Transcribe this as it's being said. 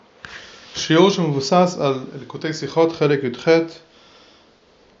שיעור שמבוסס על לקוטי שיחות חלק י"ח,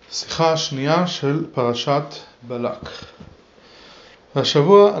 שיחה שנייה של פרשת בלק.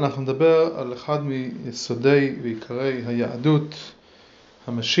 והשבוע אנחנו נדבר על אחד מיסודי ועיקרי היהדות,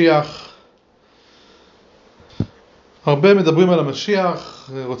 המשיח. הרבה מדברים על המשיח,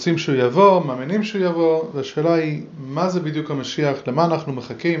 רוצים שהוא יבוא, מאמינים שהוא יבוא, והשאלה היא מה זה בדיוק המשיח, למה אנחנו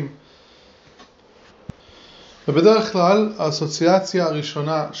מחכים. ובדרך כלל האסוציאציה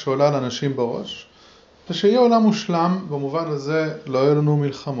הראשונה שעולה לאנשים בראש זה שיהיה עולם מושלם, במובן הזה לא יהיה לנו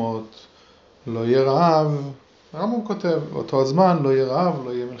מלחמות, לא יהיה רעב, הרמב"ם כותב, באותו הזמן לא יהיה רעב,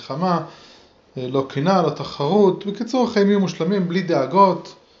 לא יהיה מלחמה, לא קנאה, לא תחרות, בקיצור החיים יהיו מושלמים בלי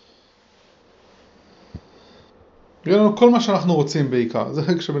דאגות, יהיה לנו כל מה שאנחנו רוצים בעיקר. זה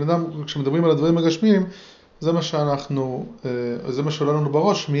כשמדברים על הדברים הגשמיים, זה מה שעולה לנו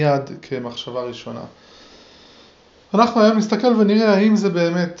בראש מיד כמחשבה ראשונה. אנחנו היום נסתכל ונראה האם זה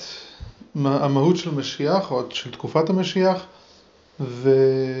באמת המהות של משיח או של תקופת המשיח, ועוד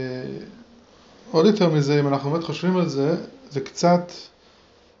יותר מזה, אם אנחנו באמת חושבים על זה, זה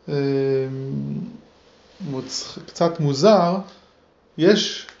קצת מוזר.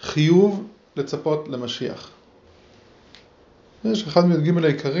 יש חיוב לצפות למשיח. יש אחד מי"ג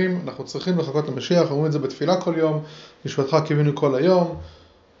העיקרים, אנחנו צריכים לחכות למשיח, אומרים את זה בתפילה כל יום, ישועתך קיווינו כל היום,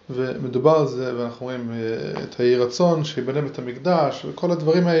 ומדובר על זה, ואנחנו רואים את היהי רצון שיבנה בית המקדש וכל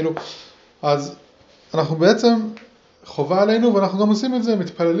הדברים האלו. אז אנחנו בעצם חובה עלינו, ואנחנו גם עושים את זה,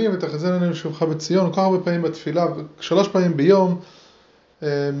 מתפללים ותחזינה לנו שמך בציון, כל הרבה פעמים בתפילה, 3 פעמים ביום,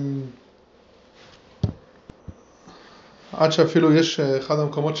 עד שאפילו יש אחד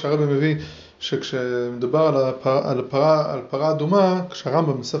המקומות שהרבא מביא, שכשמדובר על פרה אדומה,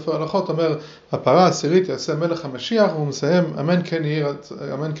 כשהרמב"ם בספר הלכות אומר, הפרה העשירית יעשה מלך המשיח, והוא מסיים, אמן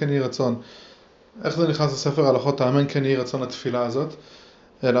כן יהי רצון. איך זה נכנס לספר הלכות, האמן כן יהי רצון התפילה הזאת?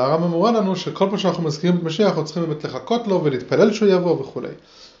 אלא הרמב"ם אומר לנו שכל פעם שאנחנו מזכירים את משיח, אנחנו צריכים באמת לחכות לו ולהתפלל שהוא יבוא וכו'.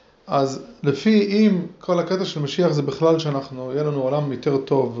 אז לפי אם כל הקטע של משיח זה בכלל יהיה לנו עולם יותר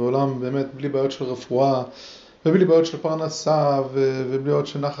טוב, ועולם באמת בלי בעיות של רפואה, ובלי בעיות של פרנסה, ובלי בעיות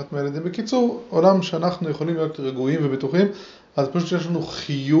של נחת מילדים. בקיצור, עולם שאנחנו יכולים להיות רגועים ובטוחים, אז פשוט יש לנו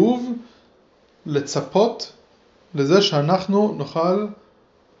חיוב לצפות לזה שאנחנו נוכל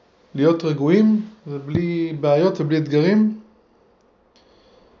להיות רגועים, ובלי בעיות ובלי אתגרים.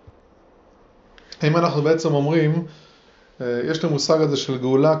 אם אנחנו בעצם אומרים, יש לנו מושג הזה של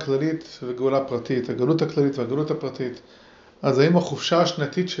גאולה כללית וגאולה פרטית, הגאלות הכללית והגאלות הפרטית. אז האם החופשה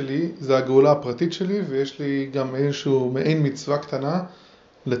השנתית שלי זה הגאולה הפרטית שלי, ויש לי גם איזשהו מעין מצווה קטנה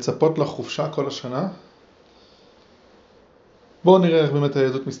לצפות לחופשה כל השנה? בואו נראה איך באמת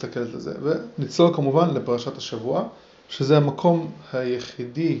היהדות מסתכלת לזה, ונצלול כמובן לפרשת השבוע, שזה המקום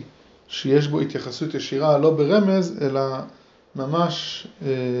היחידי שיש בו התייחסות ישירה, לא ברמז, אלא ממש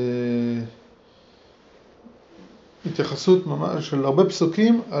התייחסות ממש של הרבה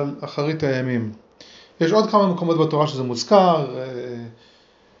פסוקים על אחרית הימים. יש עוד כמה מקומות בתורה שזה מוזכר,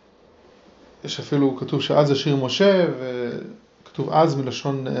 יש אפילו כתוב שאז זה שיר משה, וכתוב אז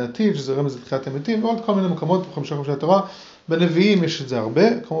מלשון עתיד, שזה רמז לתחיית המתים, ועוד כל מיני מקומות בחמשי התורה. בנביאים יש את זה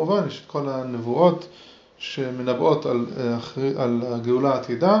הרבה, כמובן, יש את כל הנבואות שמנבאות על הגאולה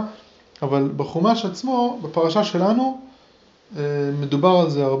העתידה, אבל בחומש עצמו, בפרשה שלנו, מדובר על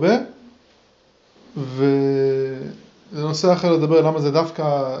זה הרבה, זה נושא אחר לדבר למה זה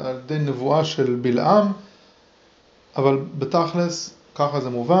דווקא על ידי נבואה של בלעם, אבל בתכלס ככה זה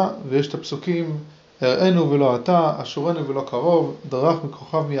מובא, ויש את הפסוקים, הראינו ולא אתה, אשורנו ולא קרוב, דרך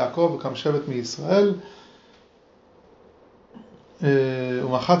מכוכב מיעקב וקם שבט מישראל,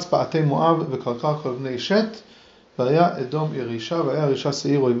 ומחץ פעתי מואב וקרקע כל בני שת, והיה אדום ירישה, והיה ירישה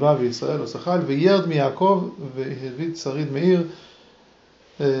שעיר אויבה וישראל לא שכל, וירד מיעקב והביא שריד מאיר.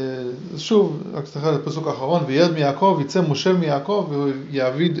 שוב, רק תסתכל על הפסוק האחרון, וירד מיעקב, יצא משה מיעקב,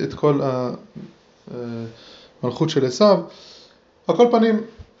 ויעביד את כל המלכות של עשיו. על כל פנים,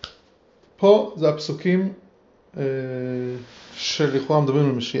 פה זה הפסוקים שלכאורה מדברים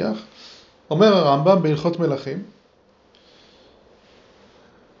על משיח. אומר הרמב"ם בהלכות מלכים,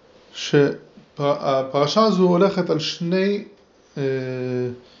 שהפרשה הזו הולכת על שני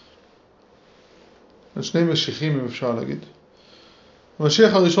משיחים, אם אפשר להגיד.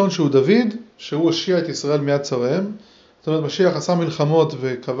 המשיח הראשון שהוא דוד, שהוא הושיע את ישראל מיד צריהם. זאת אומרת, משיח עשה מלחמות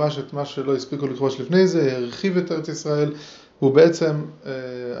וכבש את מה שלא הספיקו לכבוש לפני זה, הרחיב את ארץ ישראל, והוא בעצם,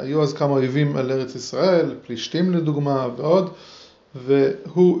 היו אז כמה אויבים על ארץ ישראל, פלישתים לדוגמה ועוד,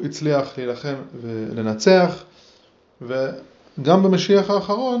 והוא הצליח להילחם ולנצח, וגם במשיח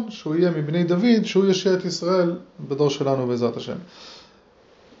האחרון, שהוא יהיה מבני דוד, שהוא יושיע את ישראל בדור שלנו בעזרת השם.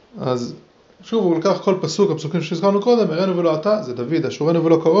 אז שוב, הוא לקח כל פסוק, הפסוקים שהזכרנו קודם, הראינו ולא אתה, זה דוד, אשורנו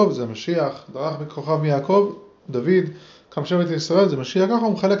ולא קרוב, זה משיח, דרך מכוכב מיעקב, דוד, קם שבט ישראל, זה משיח, ככה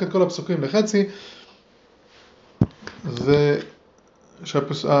הוא מחלק את כל הפסוקים לחצי,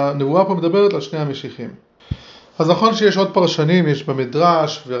 והנבואה פה מדברת על שני המשיחים. אז נכון שיש עוד פרשנים, יש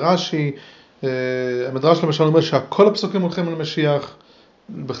במדרש ורש"י, המדרש למשל אומר שכל הפסוקים הולכים על משיח,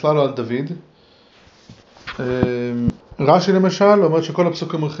 בכלל לא על דוד. רש"י למשל אומר שכל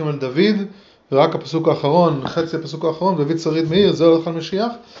הפסוקים הולכים על דוד, ורק הפסוק האחרון, חצי הפסוק האחרון, דוד שריד מאיר, זה הולך על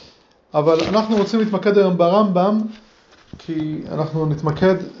משיח. אבל אנחנו רוצים להתמקד היום ברמב"ם, כי אנחנו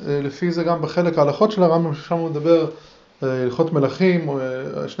נתמקד לפי זה גם בחלק ההלכות של הרמב"ם, ששם הוא מדבר הלכות מלכים,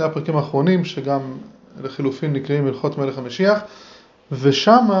 שני הפרקים האחרונים, שגם לחילופין נקראים הלכות מלך המשיח,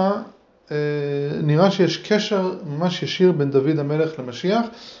 ושמה נראה שיש קשר ממש ישיר בין דוד המלך למשיח,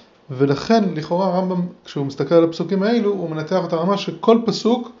 ולכן לכאורה הרמב"ם, כשהוא מסתכל על הפסוקים האלו, הוא מנתח אותה ממש שכל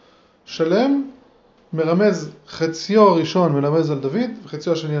פסוק שלם מרמז, חציו הראשון מרמז על דוד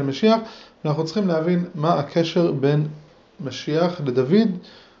וחציו השני על משיח, ואנחנו צריכים להבין מה הקשר בין משיח לדוד,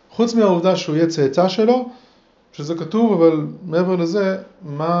 חוץ מהעובדה שהוא יהיה צאצא שלו, שזה כתוב, אבל מעבר לזה,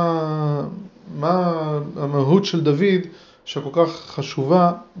 מה המהות של דוד שכל כך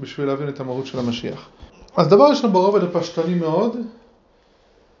חשובה בשביל להבין את המהות של המשיח. אז דבר ראשון ברובד הפשטני מאוד,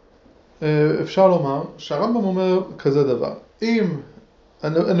 אפשר לומר שהרמב"ם אומר כזה דבר. אם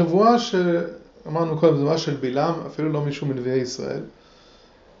הנבואה שאמרנו קודם, זה נבואה של בלעם, אפילו לא מישהו מנביאי ישראל,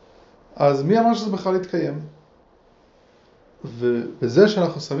 אז מי אמר שזה בכלל יתקיים? ובזה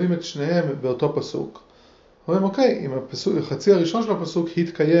שאנחנו שמים את שניהם באותו פסוק, אומרים אוקיי, אם החצי הראשון של הפסוק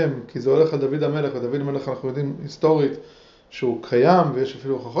התקיים, כי זה הולך על דוד המלך, ודוד המלך אנחנו יודעים היסטורית שהוא קיים, ויש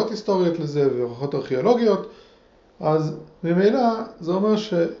אפילו הוכחות היסטוריות לזה, והוכחות ארכיאולוגיות, אז ממילא זה אומר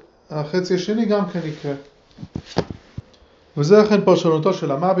שהחצי השני גם כן יקרה. וזה לכן פרשנותו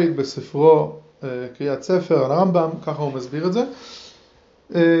של המביט בספרו קריאת ספר על הרמב"ם, ככה הוא מסביר את זה.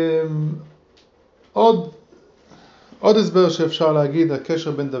 עוד הסבר שאפשר להגיד,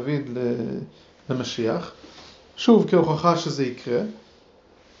 הקשר בין דוד למשיח, שוב כהוכחה שזה יקרה.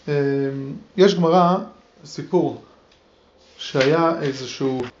 יש גמרא, סיפור, שהיה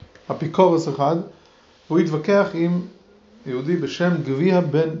איזשהו אפיקורס אחד, הוא התווכח עם יהודי בשם גביע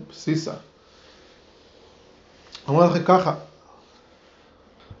בן פסיסה. הוא אומר לכם ככה,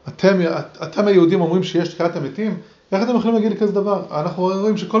 אתם היהודים אומרים שיש תחיית המתים, איך אתם יכולים להגיד כזה דבר? אנחנו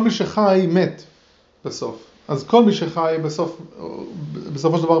רואים שכל מי שחי מת בסוף. אז כל מי שחי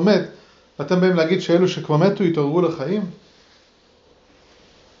בסופו של דבר מת, אתם באים להגיד שאלו שכבר מתו יתעוררו לחיים?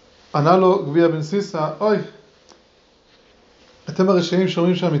 ענה לו גביע בן סיסה, אוי, אתם הרשעים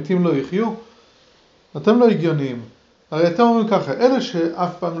שאומרים שהמתים לא יחיו? אתם לא הגיוניים. הרי אתם אומרים ככה, אלה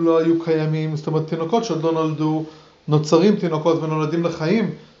שאף פעם לא היו קיימים, זאת אומרת תינוקות שעוד לא נולדו, נוצרים תינוקות ונולדים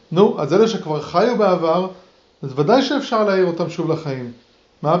לחיים, נו, אז אלה שכבר חיו בעבר, אז ודאי שאפשר להעיר אותם שוב לחיים.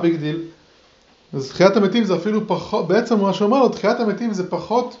 מה הביג דיל? אז תחיית המתים זה אפילו פחות, בעצם מה שאומר לו, תחיית המתים זה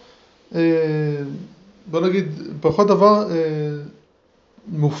פחות, בוא נגיד, פחות דבר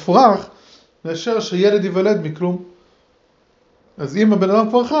מופרך, מאשר שילד ייוולד מכלום. אז אם הבן אדם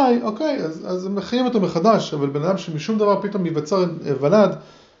כבר חי, אוקיי, אז מחיים אותו מחדש, אבל בן אדם שמשום דבר פתאום ייווצר ולד,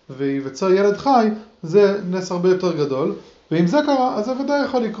 וייווצר ילד חי, זה נס הרבה יותר גדול, ואם זה קרה, אז זה ודאי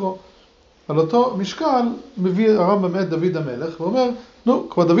יכול לקרות. על אותו משקל מביא הרמב"ם את דוד המלך, ואומר, נו,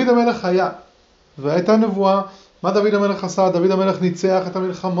 כבר דוד המלך היה, והייתה נבואה, מה דוד המלך עשה? דוד המלך ניצח את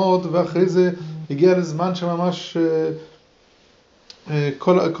המלחמות, ואחרי זה הגיע לזמן שממש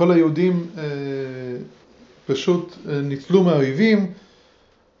כל היהודים פשוט ניצלו מהאויבים,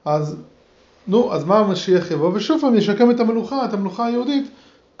 אז נו, אז מה המשיח יבוא? ושוב פעם ישקם את המלוכה היהודית,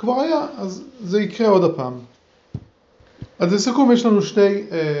 כבר היה, אז זה יקרה עוד הפעם. אז לסיכום יש לנו שני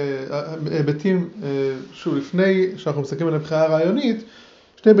היבטים, שוב לפני שאנחנו מסתכלים על הבחירה הרעיונית,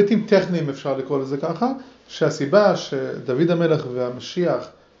 שני היבטים טכניים אפשר לקרוא לזה ככה, שהסיבה שדוד המלך והמשיח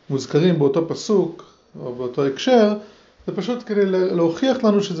מוזכרים באותו פסוק או באותו הקשר, זה פשוט כדי להוכיח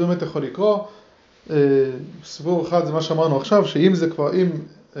לנו שזה באמת יכול לקרות. סיפור אחד זה מה שאמרנו עכשיו, שאם זה כבר, אם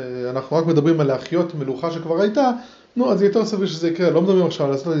אנחנו רק מדברים על להחיות מלוכה שכבר הייתה, נו, אז זה יותר סביר שזה יקרה. לא מדברים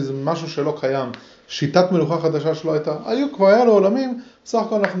עכשיו לעשות איזה משהו שלא קיים, שיטת מלוכה חדשה שלא הייתה. כבר היה לו עולמים, בסך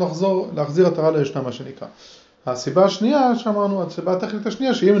הכל אנחנו להחזיר עטרה לישנה, מה שנקרא. הסיבה השנייה שאמרנו, הסיבה הטכנית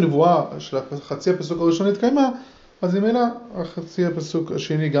השנייה, שאם הנבואה של חצי הפסוק הראשון התקיימה, אז אם אלא החצי הפסוק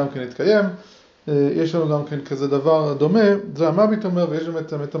השני גם כן התקיים. יש לנו גם כן כזה דבר דומה, זה המביט אומר, ויש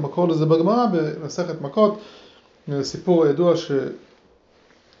באמת את המקור לזה בגמרא, במסכת מכות, סיפור הידוע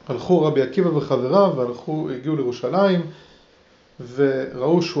שהלכו רבי עקיבא וחבריו, הגיעו לירושלים,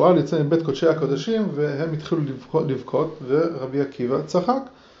 וראו שועל יצא מבית קודשי הקודשים, והם התחילו לבכות, ורבי עקיבא צחק,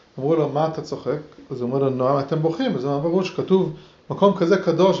 אמרו לו, מה אתה צוחק? אז הוא אומר לנו, נועם, אתם בוכים. אז הוא אמר, ברור שכתוב, מקום כזה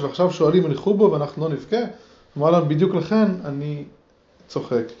קדוש, ועכשיו שואלים, הלכו בו ואנחנו לא נבכה. הוא אמר לנו, בדיוק לכן אני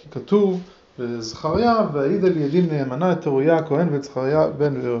צוחק. כי כתוב בזכריה, והעיד על ידים נאמנה את אוריה הכהן ואת זכריה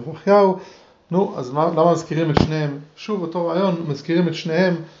בן ורחחיהו. נו, אז למה מזכירים את שניהם? שוב, אותו רעיון, מזכירים את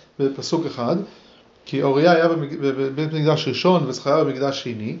שניהם בפסוק אחד. כי אוריה היה בבית מקדש ראשון וזכריה במקדש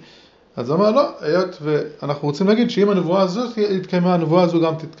שני. אז הוא אמר, לא, היות ואנחנו רוצים להגיד שאם הנבואה הזו התקיימה, הנבואה הזו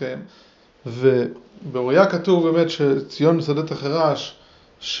גם תתקיים. ובאוריה כתוב באמת שציון מסעדת החרש,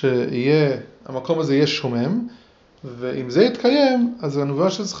 המקום הזה יהיה שומם, ואם זה יתקיים, אז הנבואה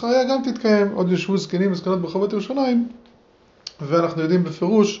של זכריה גם תתקיים. עוד ישבו זקנים וזקנות ברחובות ירושלים, ואנחנו יודעים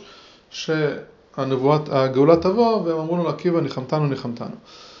בפירוש שהגאולה תבוא, והם אמרו לו עקיבא ניחמתנו.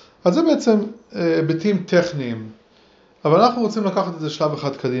 אז זה בעצם היבטים טכניים. אבל אנחנו רוצים לקחת את זה שלב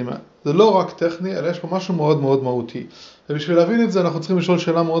אחד קדימה. זה לא רק טכני, אלא יש פה משהו מאוד מאוד מהותי. ובשביל להבין את זה אנחנו צריכים לשאול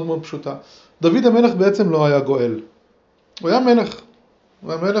שאלה מאוד מאוד פשוטה. דוד המלך בעצם לא היה גואל. הוא היה מלך.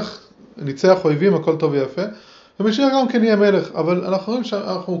 הוא היה מלך, ניצח אויבים, הכל טוב ויפה. ומשיח גם כן יהיה מלך. אבל אנחנו רואים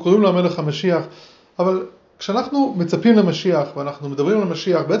שאנחנו קוראים לו המלך המשיח. אבל כשאנחנו מצפים למשיח ואנחנו מדברים על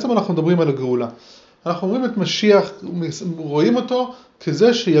המשיח, בעצם אנחנו מדברים על הגאולה. אנחנו אומרים את משיח, רואים אותו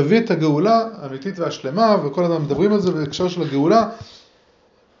כזה שיביא את הגאולה האמיתית והשלמה, וכל אדם מדברים על זה בהקשר של הגאולה.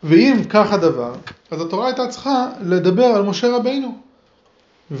 ואם כך הדבר, אז התורה הייתה צריכה לדבר על משה רבינו,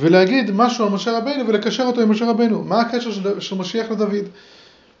 ולהגיד משהו על משה רבינו ולקשר אותו עם משה רבינו. מה הקשר של משיח לדוד?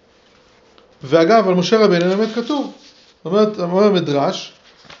 ואגב, על משה רבינו באמת כתוב, אומר המדרש,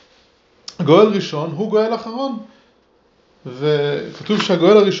 גואל ראשון הוא גואל אחרון. וכתוב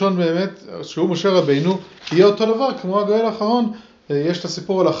שהגואל הראשון באמת, שהוא משה רבינו, יהיה אותו דבר כמו הגואל האחרון. יש את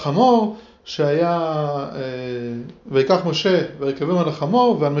הסיפור על החמור, שהיה, ויקח משה ורכבם על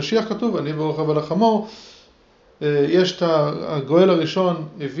החמור, ועל משיח כתוב, אני ורוכב על החמור. יש את הגואל הראשון,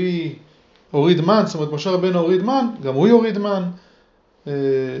 הוריד מן, זאת אומרת משה רבינו הוריד מן, גם הוא יוריד מן.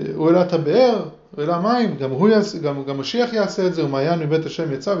 הוא העלה את הבאר, הוא העלה מים, גם משיח יעשה את זה, ומעיין מבית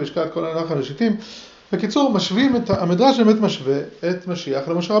השם יצא וישקע את כל הנחל השיטים. בקיצור, המדרש באמת משווה את משיח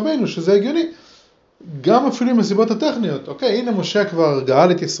למשה רבינו, שזה הגיוני. גם אפילו עם הסיבות הטכניות. אוקיי, הנה משה כבר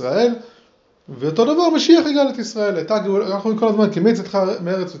גאל את ישראל, ואותו דבר משיח יגאל את ישראל. אנחנו כל הזמן, כי מי יצאתך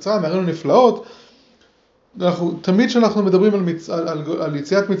מארץ מצרים, הראינו נפלאות. תמיד כשאנחנו מדברים על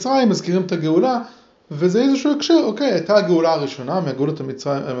יציאת מצרים, מזכירים את הגאולה, וזה איזשהו הקשר. אוקיי, הייתה הגאולה הראשונה, מהגאולה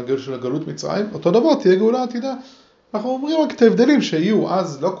של הגלות מצרים, אותו דבר תהיה גאולה עתידה. אנחנו אומרים רק את ההבדלים שיהיו,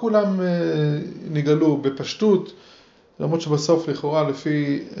 אז לא כולם נגאלו בפשטות, למרות שבסוף לכאורה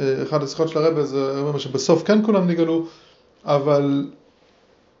לפי אחד השיחות של הרב, זה אומר שבסוף כן כולם נגאלו, אבל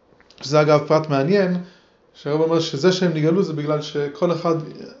זה אגב פרט מעניין, שהרב אומר שזה שהם נגאלו זה בגלל שכל אחד,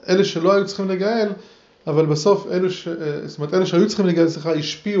 אלה שלא היו צריכים לגאל, אבל בסוף אלה שהיו צריכים לגאל,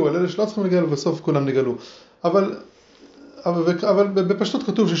 השפיעו על אלה שלא צריכים לגאל, ובסוף כולם נגאלו. אבל בפשטות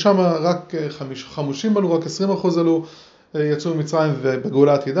כתוב ששם רק חמושים עלו, רק 20% עלו, יצאו ממצרים,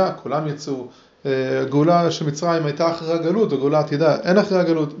 ובגאולה עתידה כולם יצאו. הגאולה של מצרים הייתה אחרי הגלות, הגאולה עתידה אין אחרי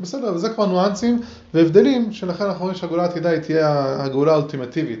הגלות. בסדר, וזה כבר ניואנסים והבדלים, שלכן אנחנו רואים שהגאולה עתידה היא תהיה הגאולה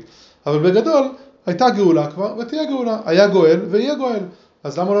האולטימטיבית. אבל בגדול, הייתה גאולה כבר, ותהיה גאולה. היה גואל ויהיה גואל.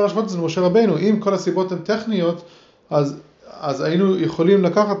 אז למה לא להשוות את זה למשה רבינו? אם כל הסיבות הן טכניות, אז היינו יכולים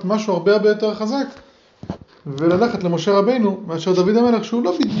לקחת משהו הרבה הרבה יותר חזק, וללכת למשה רבינו, מאשר דוד המלך, שהוא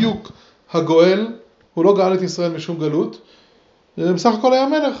לא בדיוק הגואל, הוא לא גאל את ישראל משום גלות, בסך הכל היה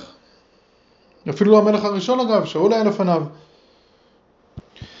מלך. אפילו המלך הראשון אגב, שאול היה לפניו.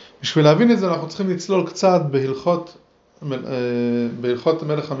 בשביל להבין את זה אנחנו צריכים לצלול קצת בהלכות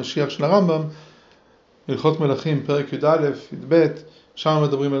מלך המשיח של הרמב"ם, הלכות מלכים, פרק י"א, י"ב, שם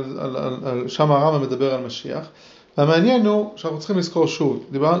שם הרמב"ם מדבר על משיח. והמעניין הוא שאנחנו צריכים לזכור שוב,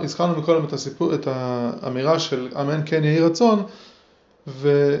 הזכרנו מקודם את האמירה של אמן כן יהי רצון,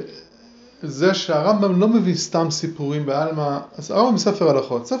 וזה שהרמב"ם לא מביא סתם סיפורים בעלמא. אז הרמב"ם ספר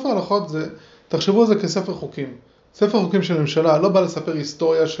הלכות. ספר הלכות זה, תחשבו על זה כספר חוקים. ספר חוקים של ממשלה, לא בא לספר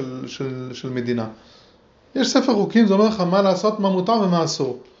היסטוריה של מדינה. יש ספר חוקים, זה אומר לך מה לעשות, מה מותר ומה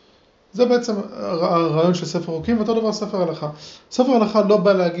אסור. זה בעצם הרעיון של ספר חוקים, ואותו דבר ספר הלכה. ספר הלכה לא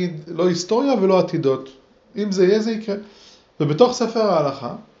בא להגיד לא היסטוריה ולא עתידות. אם זה יהיה, זה יקרה. ובתוך ספר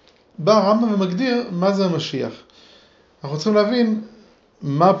ההלכה, בא הרמב"ם ומגדיר מה זה המשיח. אנחנו צריכים להבין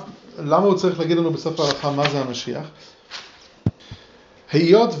למה הוא צריך להגיד לנו בספר ההלכה מה זה המשיח.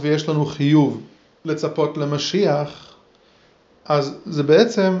 היות ויש לנו חיוב לצפות למשיח, אז זה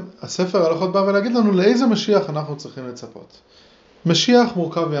בעצם, הספר ההלכות בא ולהגיד לנו לאיזה משיח אנחנו צריכים לצפות. משיח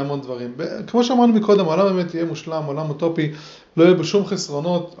מורכב מהמון דברים. כמו שאמרנו מקודם, העולם באמת יהיה מושלם, עולם אוטופי, לא יהיה בשום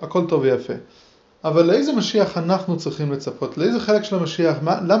חסרונות, הכל טוב ויפה. אבל לאיזה משיח אנחנו צריכים לצפות? לאיזה חלק של המשיח?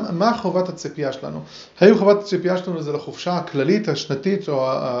 מה חובת הציפייה שלנו? האם חובת הציפייה שלנו זה לחופשה הכללית, השנתית או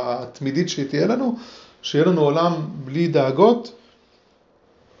התמידית שתהיה לנו? שיהיה לנו עולם בלי דאגות?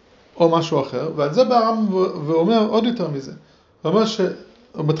 או משהו אחר? ועל זה בא הרמב"ם ואומר עוד יותר מזה. הוא אומר שהוא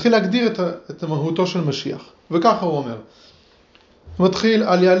מתחיל להגדיר את מהותו של משיח. וככה הוא אומר. הוא מתחיל,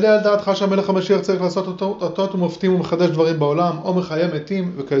 על יעלה על דעתך שהמלך המשיח צריך לעשות אותות ומופתים ומחדש דברים בעולם, או מחיה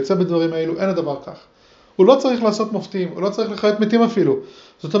מתים וכיוצא בדברים האלו, אין הדבר כך. הוא לא צריך לעשות מופתים, הוא לא צריך לחיות מתים אפילו.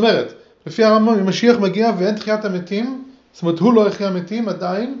 זאת אומרת, לפי הרמב"ם, אם משיח מגיע ואין תחיית המתים, זאת אומרת, הוא לא יחיה מתים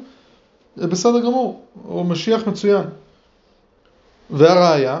עדיין, זה בסדר גמור, הוא משיח מצוין.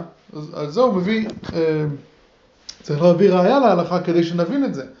 והראיה, על זה הוא מביא, צריך להביא ראיה להלכה כדי שנבין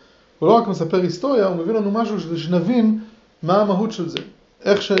את זה. הוא לא רק מספר היסטוריה, הוא מביא לנו משהו כדי שנבין מה המהות של זה.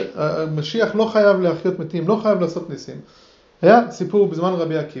 איך שהמשיח לא חייב להחיות מתים, לא חייב לעשות ניסים. היה סיפור בזמן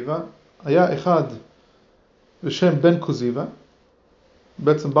רבי עקיבא, היה אחד בשם בן קוזיבה,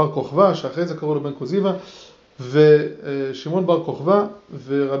 בעצם בר כוכבא, שאחרי זה קראו לו בן קוזיבה, ושמעון בר כוכבא,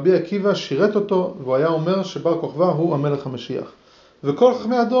 ורבי עקיבא שירת אותו, והוא היה אומר שבר כוכבא הוא המלך המשיח. וכל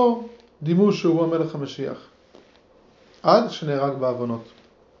חכמי הדור דימו שהוא המלך המשיח, עד שנהרג בעוונות.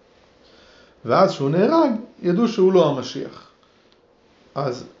 ואז שהוא נהרג, ידעו שהוא לא המשיח.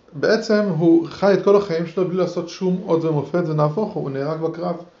 אז בעצם הוא חי את כל החיים שלו בלי לעשות שום אות ומופת, ונהפוך, הוא נהרג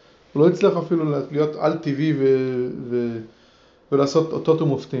בקרב. הוא לא הצליח אפילו להיות על טבעי ולעשות אותות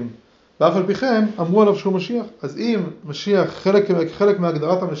ומופתים. ואף על פי כן אמרו עליו שהוא משיח. אז אם משיח, חלק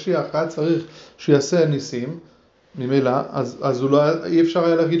מהגדרת המשיח היה צריך שיעשה ניסים, ממילא, אז אי אפשר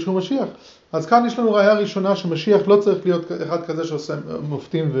היה להגיד שהוא משיח. אז כאן יש לנו ראיה ראשונה שמשיח לא צריך להיות אחד כזה שעושה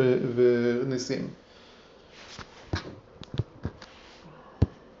מופתים וניסים.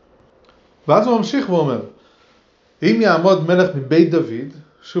 ואז הוא ממשיך ואומר, אם יעמוד מלך מבית דוד,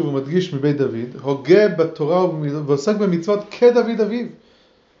 שוב הוא מדגיש מבית דוד, הוגה בתורה ועוסק במצוות כדוד אביו.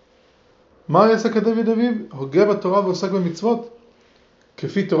 מה יעשה כדוד אביו? הוגה בתורה ועוסק במצוות,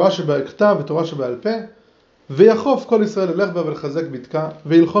 כפי תורה שבכתב ותורה שבעל פה, ויחוף כל ישראל ללך בה ולחזק בדקה,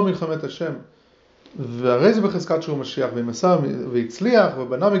 וילחום מלחמת השם. והרי זה בחזקת שהוא משיח, ומסע והצליח,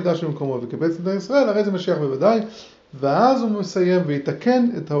 ובנה מקדש במקומו, וקיבץ את ישראל, הרי זה משיח בוודאי. ואז הוא מסיים, ויתקן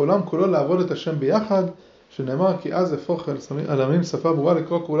את העולם כולו לעבוד את השם ביחד, שנאמר כי אז הפוך על עמים שפה ברורה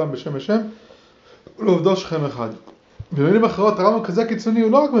לקרוא כולם בשם השם, ולעובדו שכם אחד. במילים אחרות, הרמב"ם כזה קיצוני,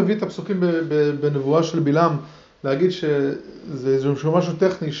 הוא לא רק מביא את הפסוקים בנבואה של בלעם, להגיד שזה משהו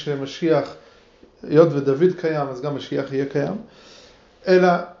טכני שמשיח, היות ודוד קיים, אז גם משיח יהיה קיים, אלא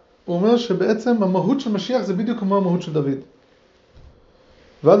הוא אומר שבעצם המהות של משיח זה בדיוק כמו המהות של דוד.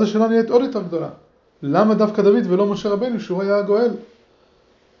 ואז השאלה נהיית עוד יותר גדולה. למה דווקא דוד ולא משה רבנו שהוא היה הגואל?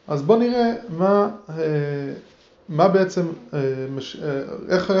 אז בוא נראה מה בעצם,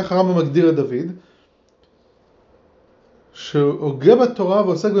 איך הרמב"ם מגדיר את דוד, שהוגה בתורה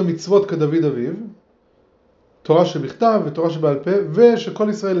ועוסק במצוות כדוד אביו, תורה שבכתב ותורה שבעל פה, ושכל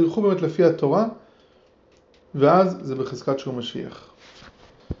ישראל ילכו באמת לפי התורה, ואז זה בחזקת שהוא משיח.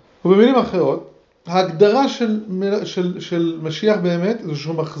 ובמילים אחרות, ההגדרה של משיח באמת זה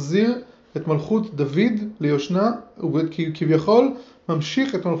שהוא מחזיר את מלכות דוד ליושנה, וכביכול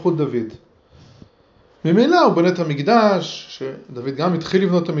ממשיך את מלכות דוד. ממילא הוא בונה את המקדש, שדוד גם התחיל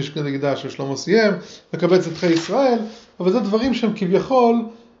לבנות את המקדש ושלמה סיים, לקבץ את חיי ישראל, אבל זה דברים שהם כביכול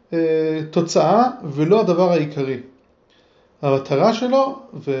תוצאה ולא הדבר העיקרי. המטרה שלו,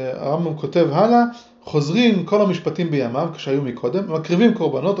 והרמב"ם כותב הלאה, חוזרים כל המשפטים בימיו כשהיו מקודם, מקריבים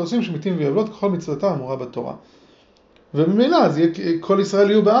קורבנות, עושים שמיטים ויבלות ככל מצוותה אמורה בתורה. וממילא אז כל ישראל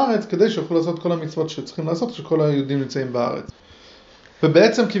יהיו בארץ כדי שיוכלו לעשות כל המצוות שצריכים לעשות כשכל היהודים נמצאים בארץ.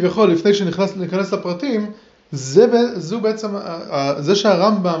 ובעצם כביכול לפני שניכנס לפרטים, זה בעצם, זה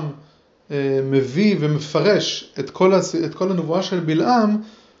שהרמב"ם מביא ומפרש את כל הנבואה של בלעם,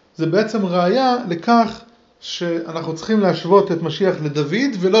 זה בעצם ראיה לכך שאנחנו צריכים להשוות את משיח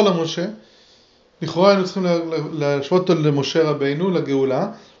לדוד ולא למשה. לכאורה היינו צריכים להשוות אותו למשה רבינו, לגאולה,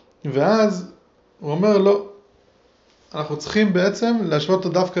 ואז הוא אומר לא, אנחנו צריכים בעצם להשוות אותו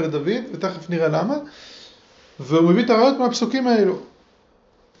דווקא לדוד, ותכף נראה למה, והוא מביא את הראיות מהפסוקים האלו.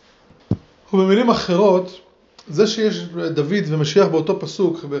 ובמילים אחרות, זה שיש דוד ומשיח באותו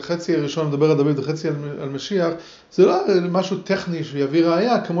פסוק, בחצי הראשון מדבר על דוד וחצי על משיח, זה לא משהו טכני שיביא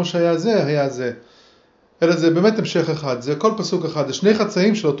ראיה כמו שהיה זה, היה זה. אלא זה באמת המשך אחד, זה כל פסוק אחד, זה שני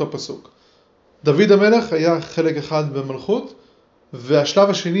חצאים של אותו פסוק. דוד המלך היה חלק אחד במלכות, והשלב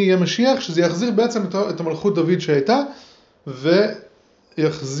השני יהיה משיח, שזה יחזיר בעצם את המלכות דוד שהייתה,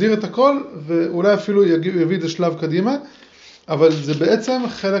 ויחזיר את הכל, ואולי אפילו יביא את השלב קדימה, אבל זה בעצם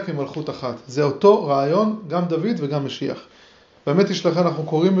חלק ממלכות אחת. זה אותו רעיון, גם דוד וגם משיח. באמת יש לכם, אנחנו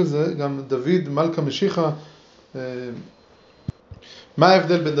קוראים לזה, גם דוד מלכה משיחה, מה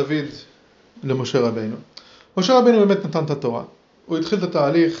ההבדל בין דוד למשה רבינו? משה רבינו באמת נתן את התורה. הוא התחיל את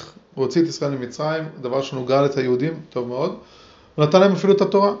התהליך, הוא הוציא את ישראל ממצרים, דבר שנוגע את היהודים, טוב מאוד. הוא נתן להם אפילו את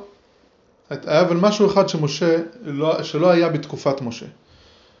התורה. היה אבל משהו אחד שלא היה בתקופת משה.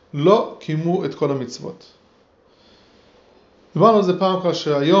 לא קיימו את כל המצוות. דיברנו על זה פעם כבר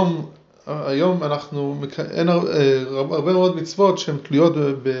שהיום אין הרבה מאוד מצוות שהן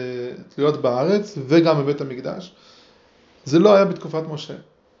תלויות בארץ וגם בבית המקדש. זה לא היה בתקופת משה.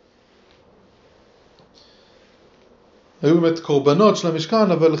 היו באמת קורבנות של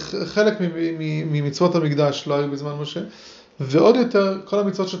המשכן, אבל חלק ממצוות המקדש לא היו בזמן משה. ועוד יותר, כל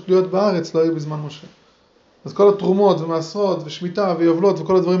המצוות שתלויות בארץ לא היו בזמן משה. אז כל התרומות ומעשרות ושמיטה ויובלות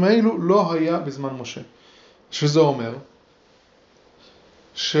וכל הדברים האלו לא היה בזמן משה. שזה אומר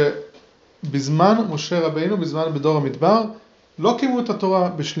שבזמן משה רבינו, בזמן בדור המדבר, לא קיימו את התורה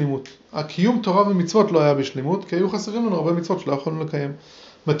בשלימות. הקיום תורה ומצוות לא היה בשלימות, כי היו חסרים לנו הרבה מצוות שלא יכולנו לקיים.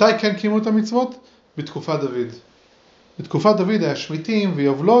 מתי כן קיימו את המצוות? בתקופת דוד. בתקופת דוד היה שמיטים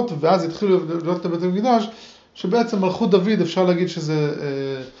ויובלות, ואז התחילו לבלות את בית המקדש, שבעצם מלכות דוד אפשר להגיד שזה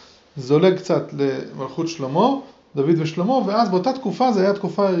זולג קצת למלכות שלמה, דוד ושלמה, ואז באותה תקופה, זו הייתה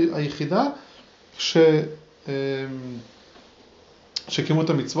התקופה היחידה שקיימו את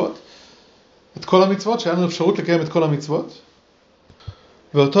המצוות, את כל המצוות, שהיה לנו אפשרות לקיים את כל המצוות.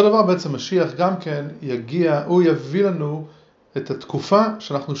 ואותו דבר בעצם משיח גם כן יגיע, הוא יביא לנו את התקופה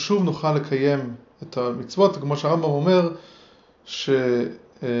שאנחנו שוב נוכל לקיים את המצוות, כמו שהרמב"ם אומר, שיהיו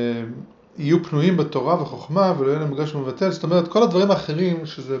פנויים בתורה וחוכמה ולא יהיה להם מגרש מבטל. זאת אומרת, כל הדברים האחרים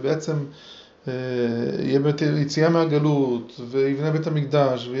שזה בעצם יהיה יציאה מהגלות ויבנה בית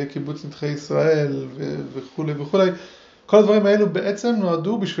המקדש ויהיה קיבוץ נדחי ישראל וכו' וכו'. כל הדברים האלו בעצם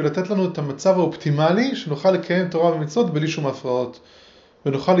נועדו בשביל לתת לנו את המצב האופטימלי שנוכל לקיים תורה ומצוות בלי שום הפרעות.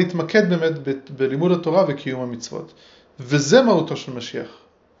 ונוכל להתמקד באמת בלימוד התורה וקיום המצוות. וזה מהותו של משיח.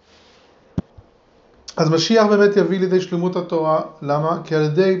 אז משיח באמת יביא לידי שלמות התורה. למה? כי על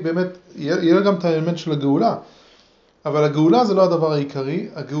ידי באמת, יהיה גם את האלמנט של הגאולה. אבל הגאולה זה לא הדבר העיקרי.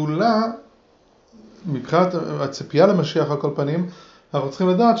 הגאולה, מבחינת הציפייה למשיח על כל פנים, אנחנו צריכים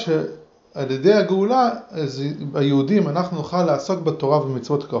לדעת שעל ידי הגאולה, היהודים, אנחנו נוכל לעסוק בתורה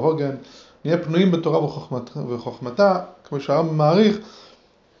ומצוות כהוגן, נהיה פנויים בתורה וחוכמתה, כמו שהרמב"ם מעריך,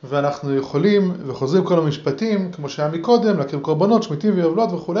 ואנחנו יכולים וחוזרים כל המשפטים, כמו שהיה מקודם, להקריב קורבנות, שמיטים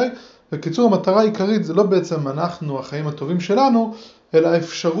ויובלות וכו'. בקיצור, המטרה העיקרית זה לא בעצם אנחנו, החיים הטובים שלנו, אלא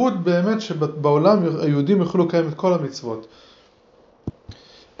האפשרות באמת שבעולם היהודים יוכלו לקיים את כל המצוות.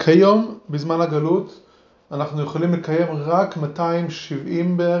 כיום, בזמן הגלות, אנחנו יכולים לקיים רק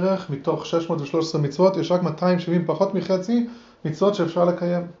 270 בערך, מתוך 613 מצוות, יש רק 270 פחות מחצי מצוות שאפשר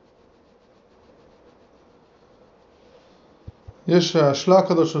לקיים. יש השלה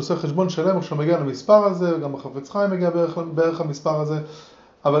הקדוש שעושה חשבון שלם, כשהוא מגיע למספר הזה, וגם בחפץ חיים מגיע בערך המספר הזה,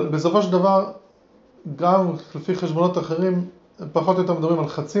 אבל בסופו של דבר, גם לפי חשבונות אחרים, פחות או יותר מדברים על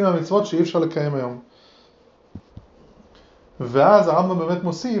חצי מהמצוות שאי אפשר לקיים היום. ואז הרמב"ם באמת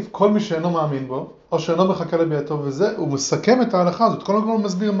מוסיף, כל מי שאינו מאמין בו, או שאינו מחכה לביאתו, וזה, הוא מסכם את ההלכה הזאת, קודם כל הוא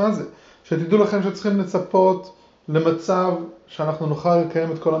מסביר מה זה. שתדעו לכם שצריכים לצפות למצב שאנחנו נוכל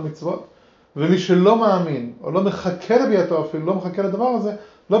לקיים את כל המצוות, ומי שלא מאמין, או לא מחכה לביאתו אפילו, לא מחכה לדבר הזה,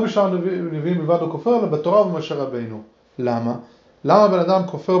 לא בשאר נביאים בלבד הוא כופר, אלא בתורה ובמשה רבינו. למה? למה בן אדם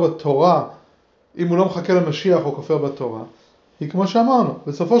כופר בתורה, אם הוא לא מחכה למשיח או כופר בתורה? כי כמו שאמרנו,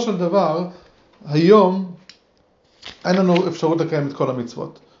 בסופו של דבר, היום אין לנו אפשרות לקיים את כל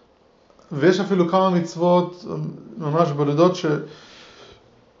המצוות. ויש אפילו כמה מצוות ממש בודדות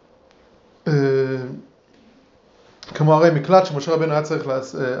כמו הרי מקלט שמשה רבינו היה צריך,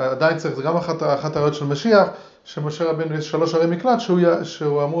 עדיין צריך, זה גם אחת הראיות של משיח, שמשה רבינו יש 3 ערי מקלט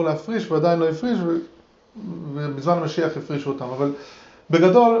שהוא אמור להפריש ועדיין לא הפריש, ובזמן המשיח הפרישו אותם. אבל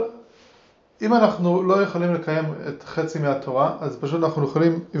בגדול, אם אנחנו לא יכולים לקיים את חצי מהתורה, אז פשוט אנחנו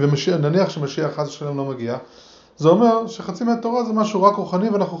יכולים, ונניח שמשיח חס ושלום לא מגיע, זה אומר שחצי מהתורה זה משהו רק רוחני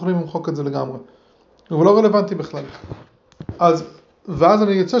ואנחנו יכולים למחוק את זה לגמרי. הוא לא רלוונטי בכלל. ואז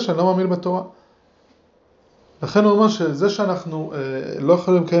אני יוצא שאני לא מאמין בתורה. לכן הוא אומר שזה שאנחנו לא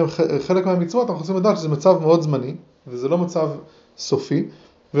יכולים לקיים חלק מהמצוות, אנחנו רוצים לדעת שזה מצב מאוד זמני, וזה לא מצב סופי,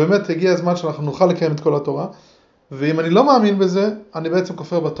 ובאמת הגיע הזמן שאנחנו נוכל לקיים את כל התורה, ואם אני לא מאמין בזה, אני בעצם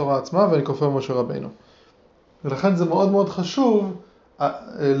כופר בתורה עצמה, ואני כופר במשה רבינו. ולכן זה מאוד מאוד חשוב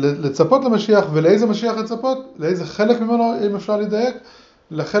לצפות למשיח, ולאיזה משיח לצפות, לאיזה חלק ממנו, אם אפשר לדייק,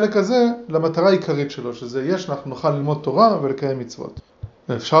 לחלק הזה, למטרה העיקרית שלו, שזה אנחנו נוכל ללמוד תורה ולקיים מצוות.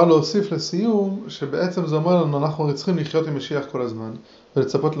 אפשר להוסיף לסיום, שבעצם זה אומר לנו, אנחנו צריכים לחיות עם משיח כל הזמן,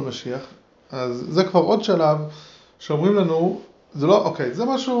 ולצפות למשיח. אז זה כבר עוד שלב, שאומרים לנו, זה לא, אוקיי, זה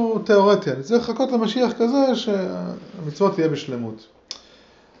משהו תיאורטי, אני צריך לחכות למשיח כזה שהמצוות תהיה בשלמות.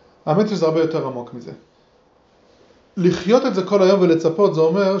 האמת שזה הרבה יותר עמוק מזה. לחיות את זה כל היום ולצפות, זה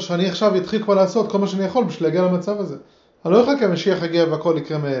אומר שאני עכשיו אתחיל כבר לעשות כל מה שאני יכול בשביל להגיע למצב הזה. אני לא אחכה המשיח יגיע והכל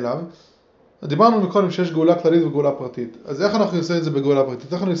יקרה מאליו. דיברנו מקודם שיש גאולה כללית וגאולה פרטית. אז איך אנחנו עושים את זה בגאולה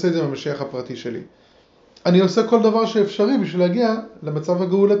פרטית? איך אני עושה את זה עם המשיח הפרטי שלי? אני עושה כל דבר שאפשרי בשביל להגיע למצב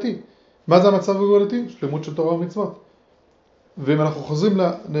הגאולתי. מה זה המצב הגאולתי? שלמות של תורה ומצוות. ואם אנחנו חוזרים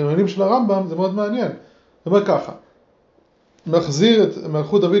לעניינים של הרמב"ם, זה מאוד מעניין. הוא אומר ככה, מחזיר את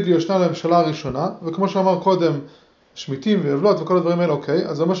מלכות דוד ליושנה לממשלה הראשונה, וכמו שאמר קודם, שמיטים ואבלות וכל הדברים האלה, אוקיי,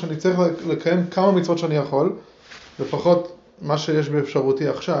 אז זה אומר שאני צריך לקיים כמה מצוות שאני יכול, לפחות מה שיש באפשרותי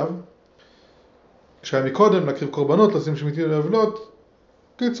עכשיו, כשהיה מקודם להקריב קורבנות, לשים שמיטים ואבלות,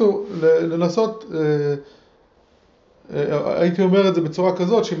 קיצור, לנסות, הייתי אומר את זה בצורה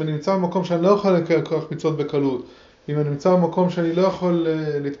כזאת, שאם אני נמצא במקום שאני לא יכול לקיים כוח מצוות בקלות, אם אני נמצא במקום שאני לא יכול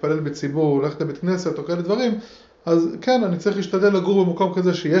להתפלל בציבור, ללכת לבית כנסת או כאלה דברים, אז כן, אני צריך להשתדל לגור במקום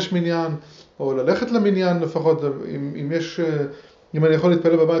כזה שיש מניין, או ללכת למניין לפחות, אם אני יכול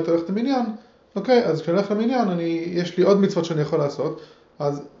להתפלל בבית או ללכת למניין, אוקיי, אז כשאני הולך למניין, יש לי עוד מצוות שאני יכול לעשות,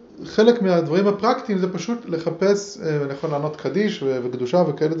 אז חלק מהדברים הפרקטיים זה פשוט לחפש, אני יכול לענות קדיש וקדושה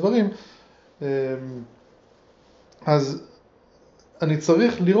וכאלה דברים, אז אני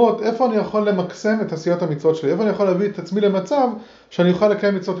צריך לראות איפה אני יכול למקסם את עשיית המצוות שלי, איפה אני יכול להביא את עצמי למצב שאני אוכל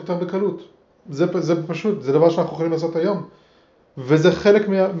לקיים מצוות יותר בקלות. זה פשוט, זה דבר שאנחנו יכולים לעשות היום. וזה חלק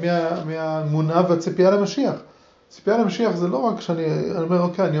מהאמונה והציפייה למשיח. ציפייה למשיח זה לא רק שאני אומר,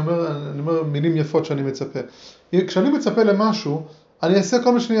 אוקיי, אני אומר מילים יפות שאני מצפה. כשאני מצפה למשהו, אני אעשה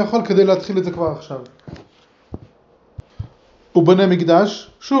כל מה שאני יכול כדי להתחיל את זה כבר עכשיו. הוא בונה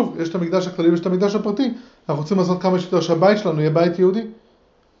מקדש, שוב, יש את המקדש הכללי ויש את המקדש הפרטי. אנחנו רוצים לעשות כמה שיותר שהבית שלנו יהיה בית יהודי.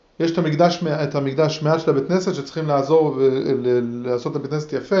 יש את המקדש מעט של הבית כנסת שצריכים לעזור ולעשות את הבית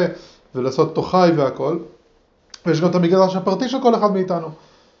כנסת יפה ולעשות תוכי והכל. ויש גם את המקדש הפרטי של כל אחד מאיתנו.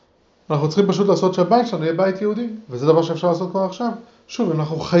 אנחנו צריכים פשוט לעשות שהבית שלנו יהיה בית יהודי, וזה דבר שאפשר לעשות כבר עכשיו. שוב, אם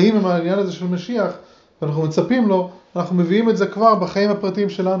אנחנו חיים עם העניין הזה של משיח ואנחנו מצפים לו, אנחנו מביאים את זה כבר בחיים הפרטיים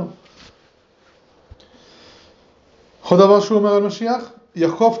שלנו. עוד דבר שהוא אומר על משיח,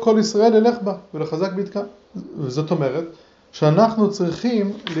 יחוף כל ישראל ילך בה ולחזק ביתקה. וזאת אומרת שאנחנו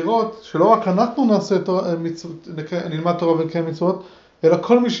צריכים לראות שלא רק אנחנו נלמד תורה ונקיים מצוות, אלא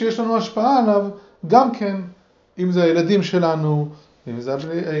כל מי שיש לנו השפעה עליו, גם כן, אם זה הילדים שלנו, אם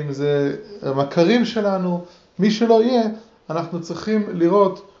זה המכרים שלנו, מי שלא יהיה, אנחנו צריכים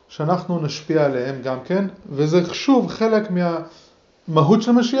לראות שאנחנו נשפיע עליהם גם כן, וזה שוב חלק מהמהות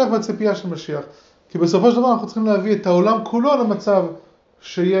של משיח והציפייה של משיח. כי בסופו של דבר אנחנו צריכים להביא את העולם כולו למצב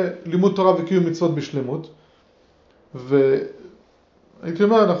שיהיה לימוד תורה וקיום מצוות בשלמות. והייתי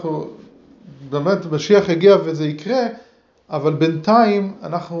אומר, באמת משיח יגיע וזה יקרה, אבל בינתיים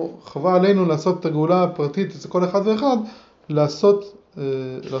חובה עלינו לעשות את הגאולה הפרטית, זה כל אחד ואחד,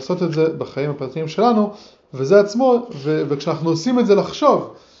 לעשות את זה בחיים הפרטיים שלנו, וזה עצמו, וכשאנחנו עושים את זה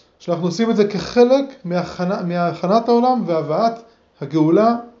לחשוב, כשאנחנו עושים את זה כחלק מהכנת העולם והבאת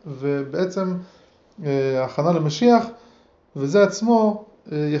הגאולה, ובעצם ההכנה למשיח, וזה עצמו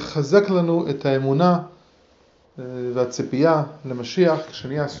יחזק לנו את האמונה והציפייה למשיח,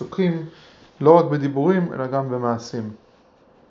 כשנהיה עסוקים לא רק בדיבורים אלא גם במעשים.